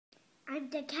I'm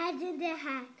the cat in the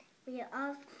hat. We're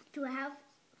off to have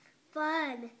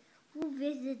fun. We'll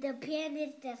visit the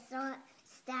planets, the stars,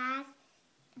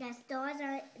 the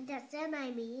sun,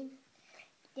 I mean.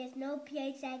 There's no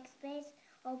place like space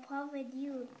or part with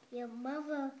you. Your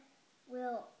mother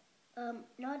will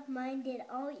not mind at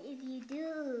all if you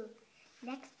do.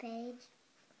 Next page.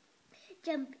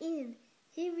 Jump in.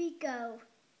 Here we go.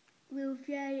 We'll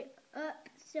fly up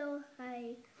so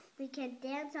high. We can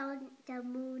dance on the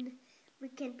moon. We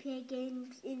can play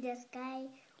games in the sky.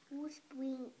 We'll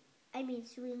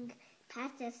swing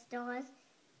past the stars.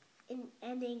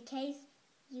 And in case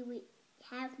you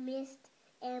have missed,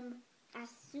 as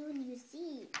soon you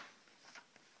see.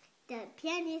 The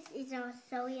planets is our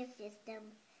solar system.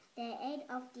 The end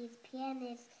of these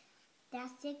planets, that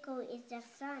circle is the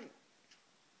sun.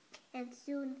 And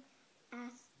soon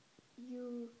as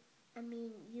you'll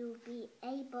be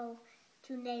able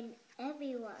to name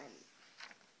everyone.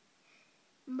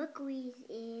 Mercury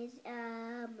is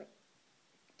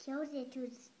closer to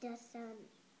the sun.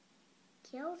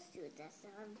 Close to the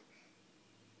sun.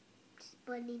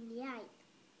 Burning light.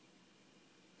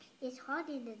 It's hot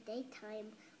in the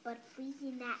daytime, but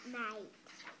freezing at night.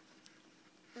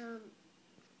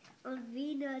 On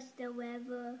Venus, the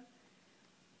weather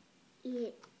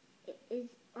it is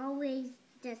always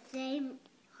the same,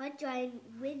 hot, dry, and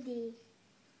windy,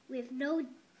 with no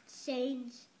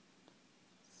chance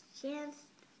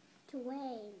to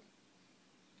wane,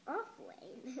 off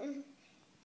wane.